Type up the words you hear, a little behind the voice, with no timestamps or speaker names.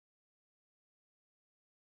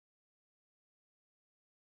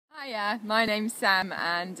Hiya, my name's Sam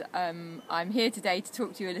and I'm here today to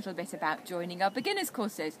talk to you a little bit about joining our beginners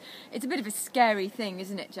courses. It's a bit of a scary thing,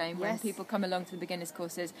 isn't it, Jane, when people come along to the beginners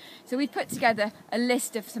courses. So we've put together a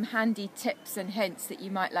list of some handy tips and hints that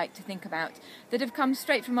you might like to think about that have come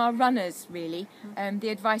straight from our runners, really, the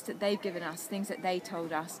advice that they've given us, things that they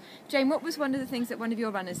told us. Jane, what was one of the things that one of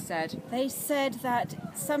your runners said? They said that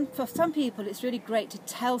for some people it's really great to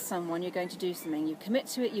tell someone you're going to do something. You commit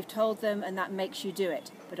to it, you've told them, and that makes you do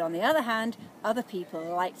it. But on the other hand, other people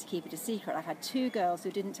like to keep it a secret. I've had two girls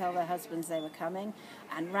who didn't tell their husbands they were coming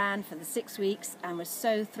and ran for the 6 weeks and were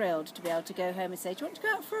so thrilled to be able to go home and say, "Do you want to go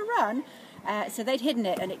out for a run?" So they'd hidden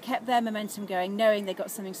it, and it kept their momentum going, knowing they got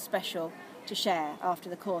something special to share after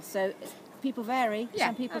the course. So people vary. Yeah,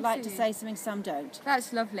 some people absolutely. like to say something, some don't.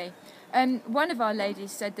 That's lovely. One of our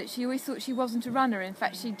ladies said that she always thought she wasn't a runner. In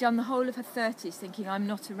fact, she'd done the whole of her 30s thinking, I'm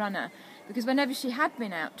not a runner. Because whenever she had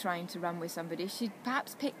been out trying to run with somebody, she'd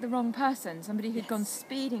perhaps picked the wrong person, somebody who'd gone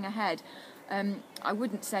speeding ahead. I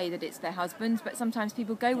wouldn't say that it's their husbands, but sometimes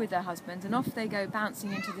people go with their husbands and off they go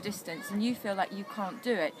bouncing into the distance and you feel like you can't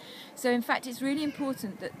do it. So in fact, it's really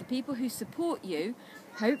important that the people who support you,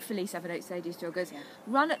 hopefully Sevenoaks Ladies Joggers,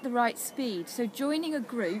 run at the right speed. So joining a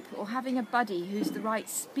group or having a buddy who's the right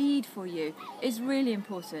speed for you is really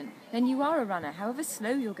important. Then you are a runner. However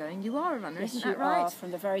slow you're going, you are a runner, Yes, isn't that you right? are.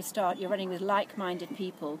 From the very start, you're running with like-minded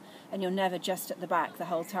people and you're never just at the back the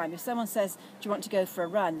whole time. If someone says, do you want to go for a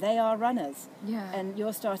run? They are runners. Yeah. And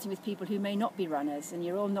you're starting with people who may not be runners, and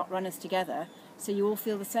you're all not runners together, so you all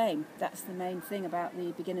feel the same. That's the main thing about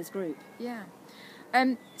the beginners group. Yeah.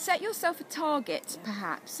 Set yourself a target,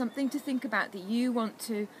 perhaps, something to think about that you want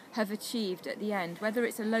to have achieved at the end, whether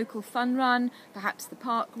it's a local fun run, perhaps the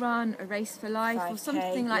park run, a race for life, 5K, or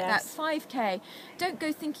something like that. yes. 5K. Don't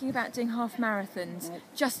go thinking about doing half marathons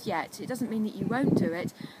just yet. It doesn't mean that you won't do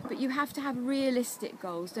it, but you have to have realistic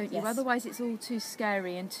goals, don't you? Yes. Otherwise it's all too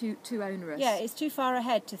scary and too onerous. Yeah, it's too far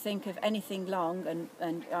ahead to think of anything long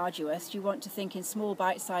and arduous. You want to think in small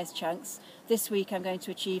bite-sized chunks. This week I'm going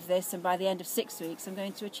to achieve this, and by the end of 6 weeks I'm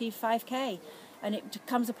going to achieve 5K. And it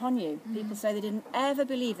comes upon you. People say they didn't ever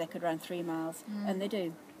believe they could run 3 miles, and they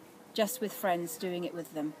do. Just with friends doing it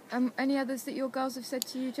with them. Any others that your girls have said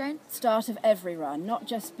to you, Jane? Start of every run, not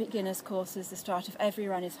just beginners courses, the start of every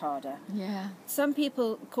run is harder. Yeah. Some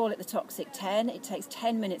people call it the toxic 10. It takes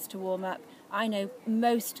 10 minutes to warm up. I know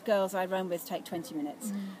most girls I run with take 20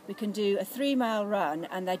 minutes. We can do a 3 mile run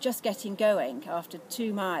and they're just getting going after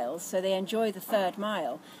 2 miles, so they enjoy the third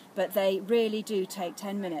mile, but they really do take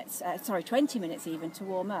 20 minutes even to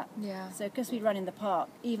warm up. Yeah. So because we run in the park,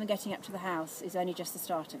 even getting up to the house is only just the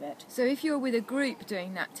start of it. So if you're with a group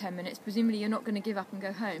doing that 10 minutes, presumably you're not going to give up and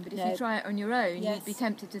go home, but if you try it on your own, you'd be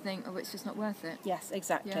tempted to think, oh, it's just not worth it. Yes,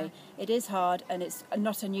 exactly. Yeah. It is hard, and it's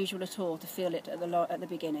not unusual at all to feel it at the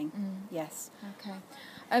beginning. Yes. Okay.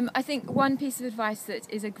 I think one piece of advice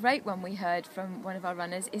that is a great one we heard from one of our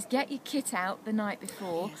runners is get your kit out the night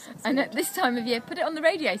before, Yes, that's and good. at this time of year put it on the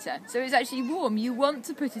radiator so it's actually warm. You want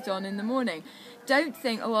to put it on in the morning. Don't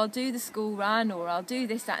think, oh, I'll do the school run or I'll do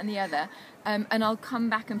this, that and the other, and I'll come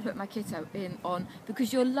back and put my kit on,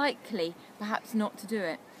 because you're likely perhaps not to do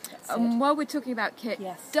it. While we're talking about kit,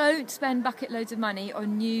 don't spend bucket loads of money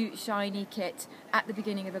on new shiny kit at the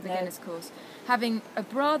beginning of a beginner's course. Having a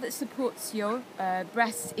bra that supports your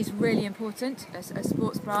breasts is really important, a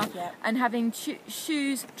sports bra, and having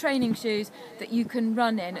shoes, training shoes that you can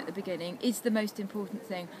run in at the beginning is the most important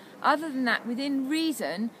thing. Other than that, within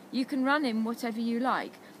reason, you can run in whatever you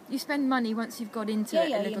like. You spend money once you've got into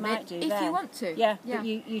it a little bit, if you want to. But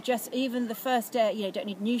you just, even the first day, you don't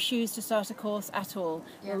need new shoes to start a course at all.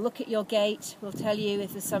 We'll look at your gait, we'll tell you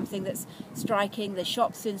if there's something that's striking. The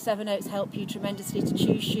shops in Sevenoaks help you tremendously to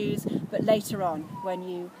choose shoes, but later on, when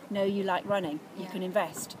you know you like running, you can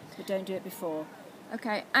invest, but don't do it before.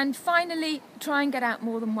 Okay, and finally, try and get out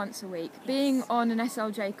more than once a week. Being on an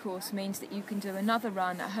SLJ course means that you can do another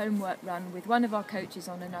run, a homework run, with one of our coaches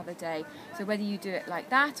on another day. So whether you do it like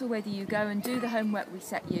that or whether you go and do the homework we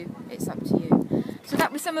set you, it's up to you. So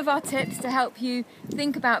that was some of our tips to help you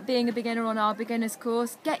think about being a beginner on our beginners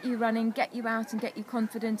course, get you running, get you out and get you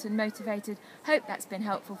confident and motivated. Hope that's been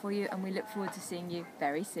helpful for you, and we look forward to seeing you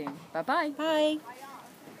very soon. Bye-bye. Bye.